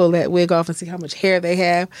 when they pull that wig off and see how much hair they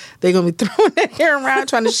have. They're going to be throwing that hair around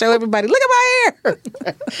trying to show everybody, look at my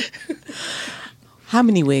hair. How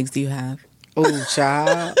many wigs do you have? Oh,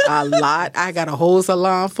 child, a lot. I got a whole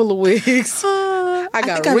salon full of wigs. I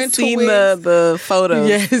got rental wigs. I've seen the photos.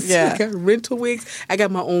 Yes, yeah. I got rental wigs. I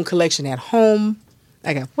got my own collection at home.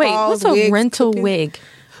 I got what's a rental wig?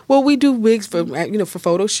 Well, we do wigs for for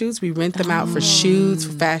photo shoots. We rent them out for shoots,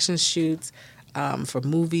 for fashion shoots, for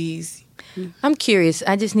movies. I'm curious.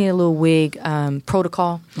 I just need a little wig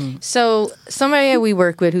protocol. So somebody that we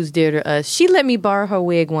work with who's dear to us, she let me borrow her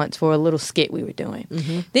wig once for a little skit we were doing.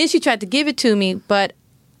 Then she tried to give it to me, but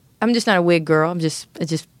I'm just not a wig girl.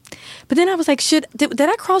 But then I was like, did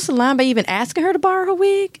I cross the line by even asking her to borrow her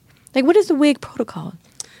wig? Like, what is the wig protocol?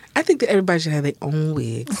 I think that everybody should have their own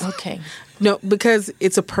wigs. Okay. No, because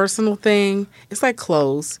it's a personal thing. It's like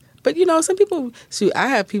clothes. But, some people, I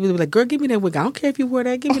have people that be like, girl, give me that wig. I don't care if you wear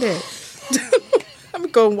that. Give me that. I'm going to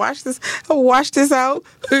go and wash this. I'll wash this out,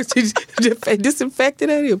 disinfect it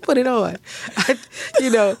and put it on.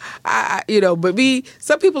 But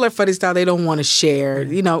some people are funny style. They don't want to share,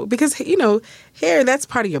 because, hair, that's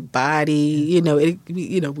part of your body.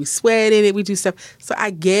 We sweat in it. We do stuff. So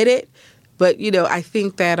I get it. But, I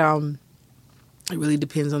think that it really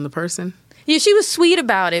depends on the person. Yeah, she was sweet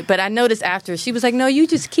about it, but I noticed after she was like, "No, you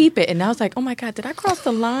just keep it." And I was like, "Oh my God, did I cross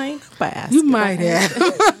the line?" You might have.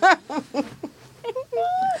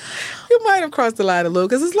 You might have crossed the line a little,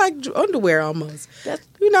 because it's like underwear almost.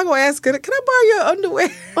 You're not gonna ask her, "Can I borrow your underwear?"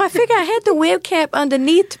 Well, I figured I had the web cap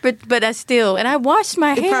underneath, but I still, and I washed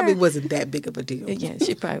my hair. It probably wasn't that big of a deal. Yeah,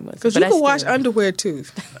 she probably wasn't. Because you can wash underwear too.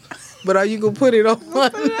 but are you going to put it on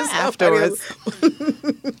Afterwards.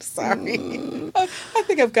 Sorry. I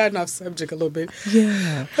think I've gotten off subject a little bit.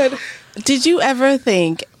 Yeah. But Did you ever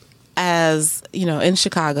think, as you know, in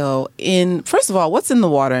Chicago, first of all, what's in the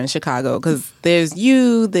water in Chicago? Because there's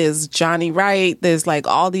there's Johnny Wright, there's like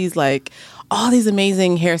all these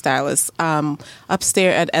amazing hairstylists.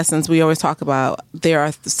 Upstairs at Essence, we always talk about there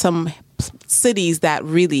are some cities that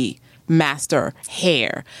really master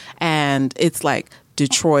hair, and it's like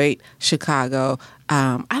Detroit, Chicago.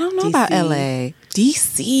 I don't know about LA,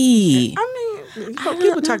 DC. I mean,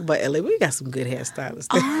 people talk about LA. We got some good hairstylists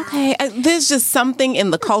there. Okay, there's just something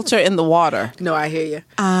in the culture in the water. No, I hear you.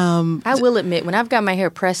 I will admit, when I've got my hair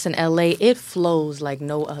pressed in LA, it flows like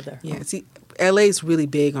no other. Yeah, see, LA's really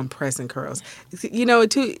big on press and curls. You know,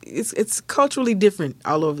 it's culturally different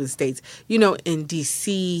all over the states. You know, in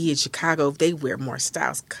DC and Chicago, they wear more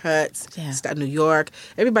styles, cuts. Yeah. New York,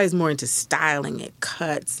 everybody's more into styling and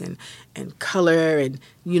cuts and color, and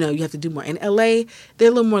you know, you have to do more. In LA, they're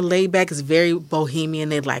a little more laid back. It's very bohemian.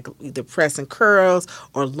 They like either press and curls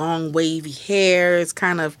or long wavy hair. It's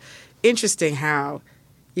kind of interesting how,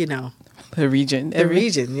 you know. The region. The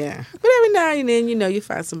region, yeah. But every now and then, you know, you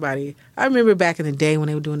find somebody. I remember back in the day when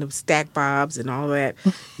they were doing the stack bobs and all that.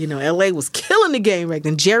 You know, L.A. was killing the game back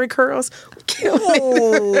then. Jerry curls were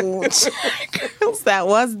killing it. Jerry curls. That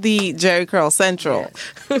was the Jerry Curl Central.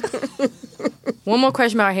 One more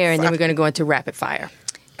question about hair, and then we're going to go into rapid fire.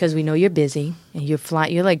 Because we know you're busy, and you're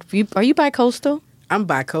flying. You're like, are you bi-coastal? I'm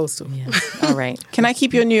bi-coastal. Yeah. All right. Can I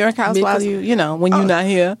keep you in New York house while when you're not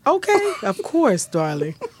here? Okay, of course,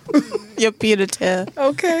 darling. You're Peter Tell.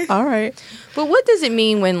 Okay. All right. But what does it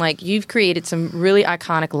mean when, like, you've created some really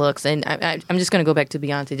iconic looks? And I'm just going to go back to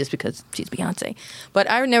Beyonce just because she's Beyonce. But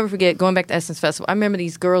I would never forget going back to Essence Festival. I remember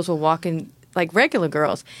these girls were walking, like regular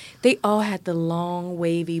girls. They all had the long,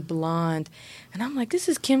 wavy blonde. And I'm like, this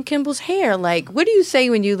is Kim Kimball's hair. Like, what do you say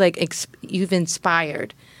when you, like, you've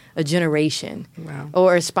inspired a generation? Wow.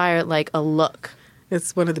 Or inspired, like, a look?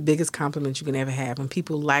 It's one of the biggest compliments you can ever have when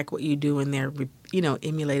people like what you do and they're, you know,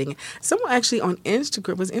 emulating it. Someone actually on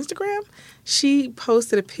Instagram, she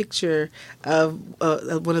posted a picture of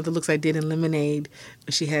one of the looks I did in Lemonade.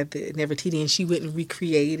 She had the Nefertiti and she went and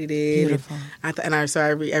recreated it. Beautiful. I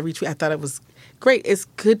retweeted. I thought it was great. It's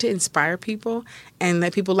good to inspire people and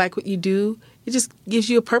that people like what you do. It just gives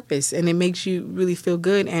you a purpose and it makes you really feel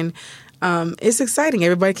good. And it's exciting.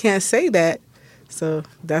 Everybody can't say that. So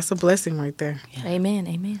that's a blessing right there. Yeah. Amen.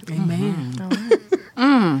 Amen. Amen. Mm-hmm. All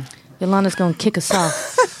right. Yolanda's going to kick us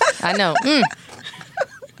off. I know. Yeah.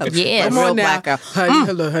 Come on now.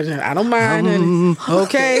 Hello, honey. I don't mind, honey.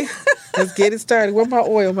 Okay. Let's get it started. Where's my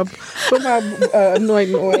oil? Put my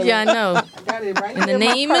anointing oil. Yeah, I know. Got it right In the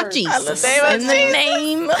name of Jesus. In the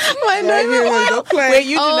name of Don't play. Wait,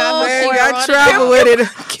 you do not I ain't have got trouble with it.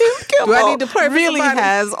 Kim Kimball Do I need to pray for really somebody?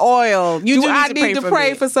 has oil. Do I need to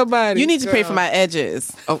pray me. for somebody? You need to pray for Girl. my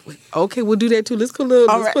edges. Oh, okay, we'll do that too. Let's put a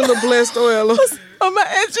little blessed oil on. On my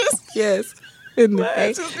edges. Yes. In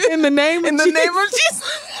the name of Jesus.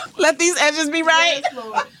 Let these edges be right.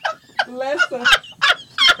 Bless her.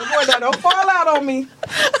 Come on now, don't fall out on me.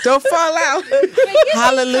 Don't fall out.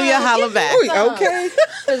 Hallelujah, holla back. Okay.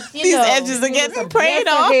 These edges are getting prayed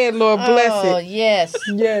Bless her on. head, Lord. Bless Oh, it. yes.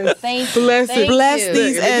 Yes. Thank you. Bless it. Thank Bless you.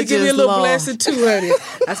 these Look, and you give me a edges, little Lord. blessing too, honey.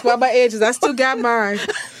 That's why my edges. I still got mine.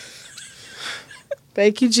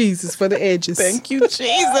 Thank you, Jesus, for the edges. Thank you,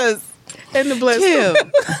 Jesus. And the blessing.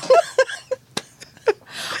 Kim.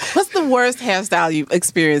 What's the worst hairstyle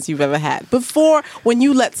experience you've ever had? Before, when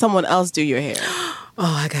you let someone else do your hair.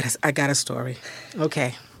 Oh, I got a story.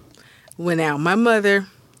 Okay. My mother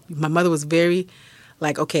was very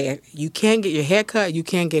like, okay, you can't get your hair cut, you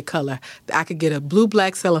can't get color. I could get a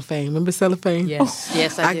blue-black cellophane. Remember cellophane? Yes.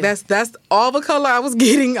 Yes, I do. That's all the color I was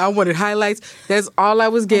getting. I wanted highlights. That's all I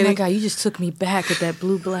was Oh, getting. my God. You just took me back with that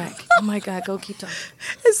blue-black. Oh, my God. Go keep talking.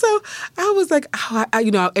 And so I was like,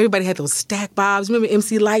 everybody had those stack bobs. Remember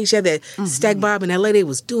MC Light? She had that stack bob in LA. They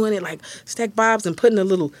was doing it like stack bobs and putting the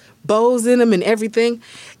little bows in them and everything.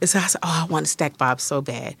 And so I said, I want a stack bob so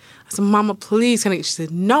bad. I said, Mama, please. She said,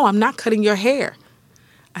 no, I'm not cutting your hair.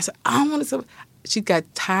 I said, I don't want to. She got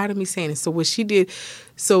tired of me saying it. So what she did,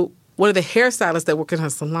 one of the hairstylists that worked in her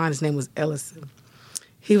salon, his name was Ellison.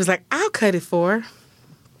 He was like, I'll cut it for her.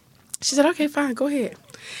 She said, okay, fine, go ahead.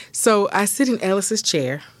 So I sit in Ellis's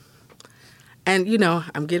chair, and,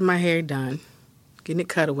 I'm getting my hair done, getting it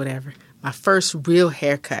cut or whatever. My first real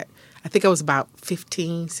haircut. I think I was about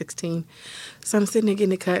 15, 16. So I'm sitting there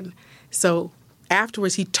getting it cut. So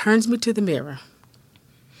afterwards, he turns me to the mirror.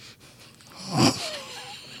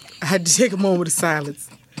 I had to take a moment of silence.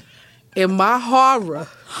 In my horror,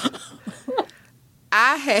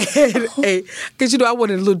 I had because I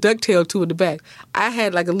wanted a little ducktail too in the back. I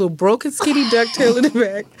had like a little broken skinny ducktail in the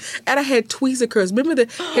back, and I had tweezer curls. Remember the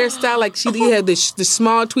hairstyle? Like he had the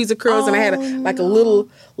small tweezer curls, and I had a little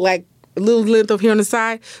length over here on the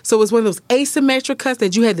side. So it was one of those asymmetric cuts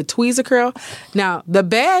that you had the tweezer curl. Now the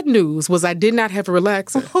bad news was I did not have a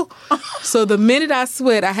relaxer. So the minute I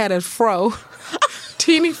sweat, I had a fro.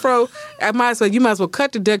 Teeny fro. You might as well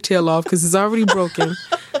cut the ducktail off because it's already broken.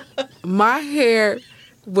 My hair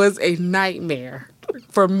was a nightmare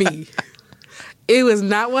for me. It was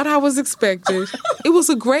not what I was expecting. It was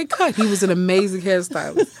a great cut. He was an amazing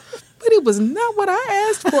hairstylist. But it was not what I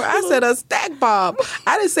asked for. I said a stack bob.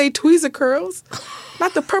 I didn't say tweezer curls.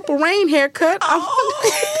 Not the Purple Rain haircut.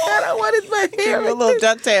 I wanted my hair. A little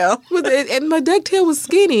ducktail. And my ducktail was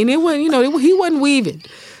skinny. And it wasn't, he wasn't weaving.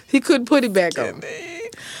 He couldn't put it back on.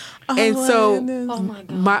 And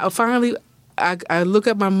so, finally, I look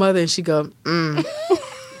at my mother and she go,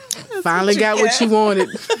 finally got what you wanted.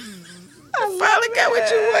 I finally got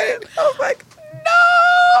what you wanted. I was like,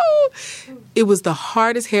 no. It was the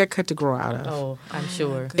hardest haircut to grow out of. Oh, I'm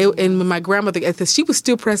sure. And when my grandmother, she was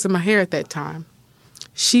still pressing my hair at that time.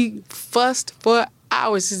 She fussed for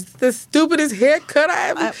hours. It's the stupidest haircut I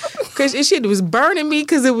ever. Because she was burning me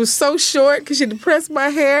because it was so short because she had to press my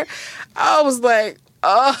hair. I was like,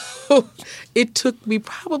 oh. It took me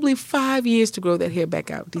probably 5 years to grow that hair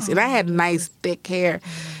back out. And I had nice, thick hair.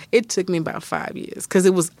 It took me about 5 years because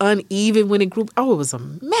it was uneven when it grew. Oh, it was a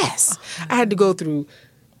mess. I had to go through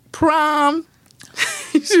prom,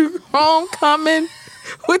 homecoming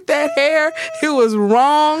with that hair. It was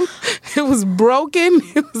wrong. It was broken.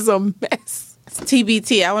 It was a mess.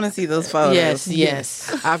 TBT. I want to see those photos.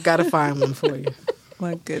 Yes. I've got to find one for you.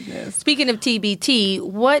 My goodness. Speaking of TBT,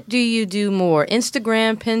 what do you do more?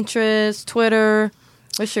 Instagram, Pinterest, Twitter?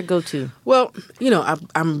 What's your go-to? Well,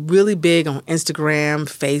 I'm really big on Instagram,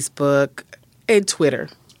 Facebook, and Twitter.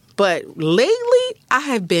 But lately, I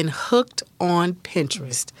have been hooked on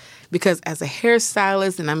Pinterest because as a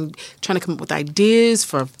hairstylist and I'm trying to come up with ideas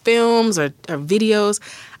for films or videos,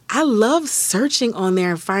 I love searching on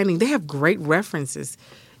there and finding they have great references.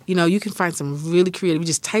 You can find some really creative. You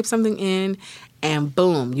just type something in and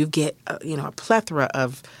boom, you get a plethora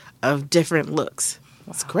of different looks.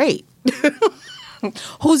 Wow. It's great.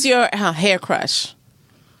 Who's your hair crush?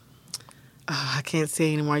 I can't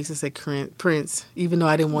say anymore. I used to say Prince, even though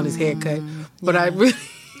I didn't want his haircut. But I really...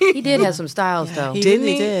 He did have some styles, though. He Didn't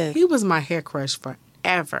really he? did. He was my hair crush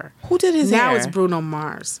forever. Who did his hair? Now it's Bruno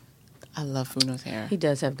Mars. I love Bruno's hair. He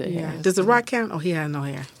does have good hair. Does The Rock count? Oh, he has no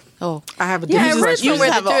hair. Oh, I have a different crush. You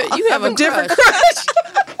have a different crush.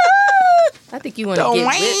 I think you want to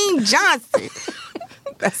get Dwayne Johnson.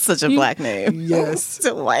 That's such a black name. Yes.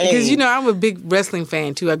 Dwayne. Because, I'm a big wrestling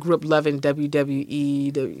fan, too. I grew up loving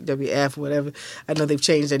WWE, WWF, whatever. I know they've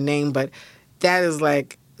changed their name, but that is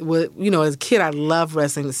like, as a kid, I loved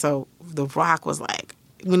wrestling. So The Rock was like,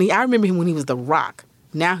 I remember him when he was The Rock.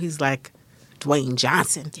 Now he's like Dwayne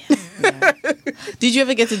Johnson. Yeah. Did you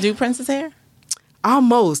ever get to do Prince's hair?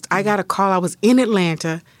 Almost. I got a call. I was in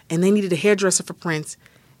Atlanta, and they needed a hairdresser for Prince,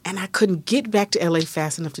 and I couldn't get back to L.A.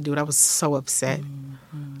 fast enough to do it. I was so upset.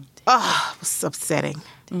 Oh, it was upsetting.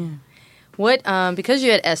 What? Because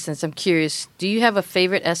you're at Essence, I'm curious. Do you have a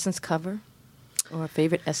favorite Essence cover or a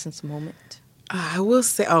favorite Essence moment? I will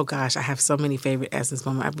say, oh gosh, I have so many favorite Essence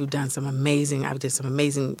moments. I did some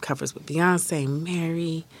amazing covers with Beyonce,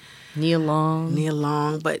 Mary, Nia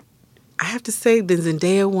Long. But I have to say the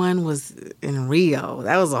Zendaya one was in Rio.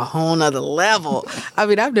 That was a whole nother level. I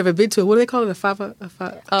mean, I've never been to it. What do they call it? A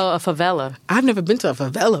favela. I've never been to a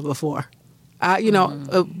favela before.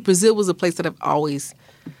 Brazil was a place that I've always,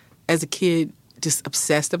 as a kid, just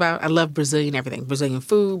obsessed about. I love Brazilian everything. Brazilian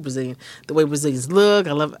food, the way Brazilians look.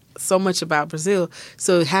 I love so much about Brazil.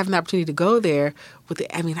 So having the opportunity to go there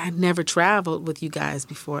I'd never traveled with you guys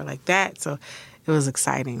before like that. So it was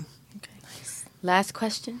exciting. Okay. Nice. Last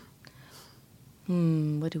question.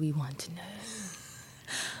 What do we want to know?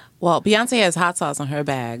 Well, Beyonce has hot sauce on her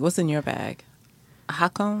bag. What's in your bag? A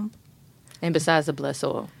hot comb? And besides the blessed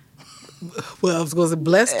oil. Well, I was going to say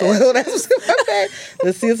blessed oil. That's what's in my bag.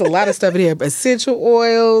 Let's see, there's a lot of stuff in here. Essential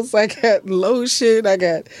oils. I got lotion. I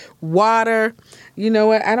got water. You know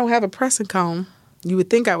what? I don't have a pressing comb. You would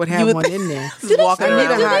think I would have one in there. I need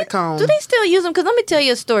a hot comb. Do they still use them? Because let me tell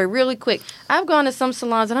you a story really quick. I've gone to some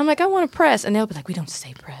salons and I'm like, I want to press. And they'll be like, we don't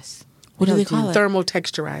say press. What do they call it? Thermal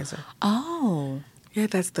texturizer. Oh. Yeah,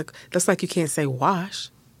 that's like you can't say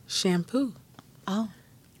wash. Shampoo. Oh.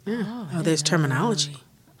 Yeah. Oh, there's terminology.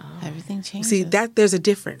 Everything changes. See, there's a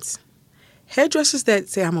difference. Hairdressers that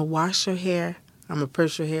say, I'm going to wash your hair, I'm going to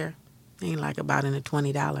press your hair, ain't like about in the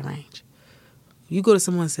 $20 range. You go to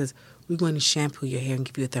someone and says, we're going to shampoo your hair and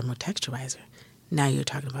give you a thermal texturizer. Now you're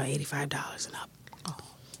talking about $85 and up.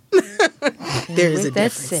 There is a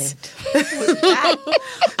difference.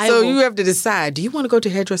 So you have to decide, do you want to go to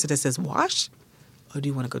a hairdresser that says wash? Or do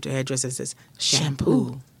you want to go to a hairdresser that says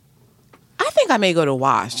shampoo? I think I may go to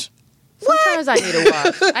wash. Sometimes I need a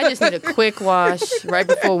wash. I just need a quick wash right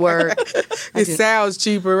before work. It sounds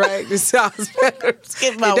cheaper, right? It sounds better.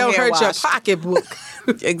 Get my It don't hair hurt your washed. pocketbook.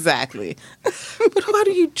 Exactly. But how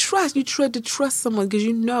do you trust? You try to trust someone because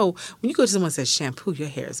you know when you go to someone that says shampoo, your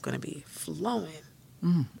hair is going to be flowing.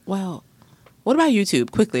 Well, what about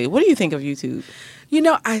YouTube? Quickly, what do you think of YouTube? You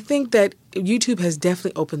know, I think that YouTube has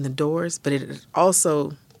definitely opened the doors, but it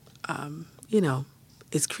also,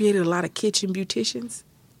 it's created a lot of kitchen beauticians,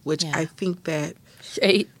 which I think that,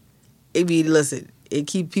 Shade. listen, it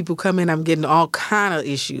keep people coming. I'm getting all kind of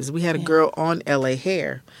issues. We had a girl on LA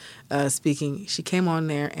Hair speaking. She came on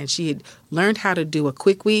there and she had learned how to do a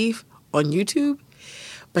quick weave on YouTube,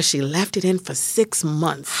 but she left it in for 6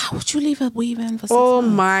 months. How would you leave a weave in for 6 Oh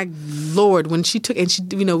months? my Lord. When she took, and she,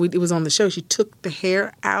 it was on the show, she took the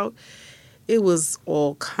hair out. It was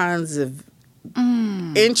all kinds of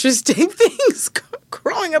interesting things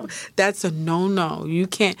growing up. That's a no-no. You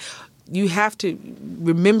have to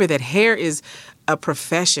remember that hair is a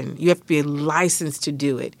profession. You have to be licensed to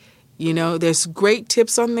do it. There's great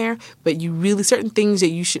tips on there, but certain things that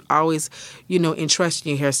you should always, entrust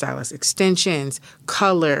in your hairstylist. Extensions,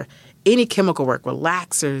 color, any chemical work,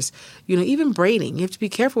 relaxers, even braiding. You have to be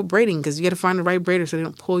careful braiding because you got to find the right braider so they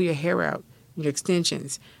don't pull your hair out, your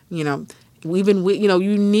extensions. You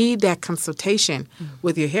need that consultation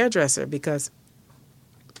with your hairdresser because,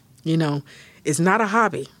 it's not a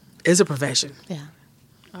hobby. It's a profession. Yeah.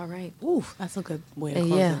 All right. Ooh, that's a good way to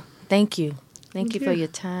close it. Thank you. Thank you for your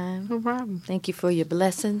time. No problem. Thank you for your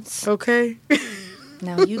blessings. Okay.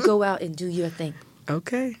 Now you go out and do your thing.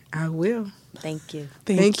 Okay, I will. Thank you.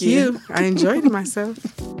 Thank you. I enjoyed myself.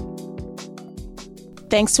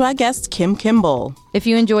 Thanks to our guest, Kim Kimball. If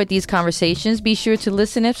you enjoyed these conversations, be sure to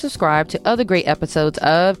listen and subscribe to other great episodes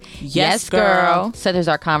of Yes, Girl. So there's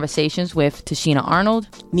our conversations with Tashina Arnold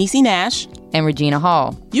Niecy Nash. and Regina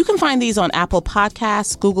Hall. You can find these on Apple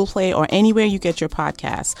Podcasts, Google Play, or anywhere you get your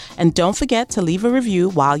podcasts. And don't forget to leave a review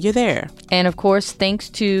while you're there. And of course, thanks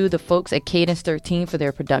to the folks at Cadence 13 for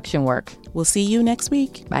their production work. We'll see you next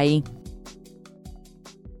week. Bye.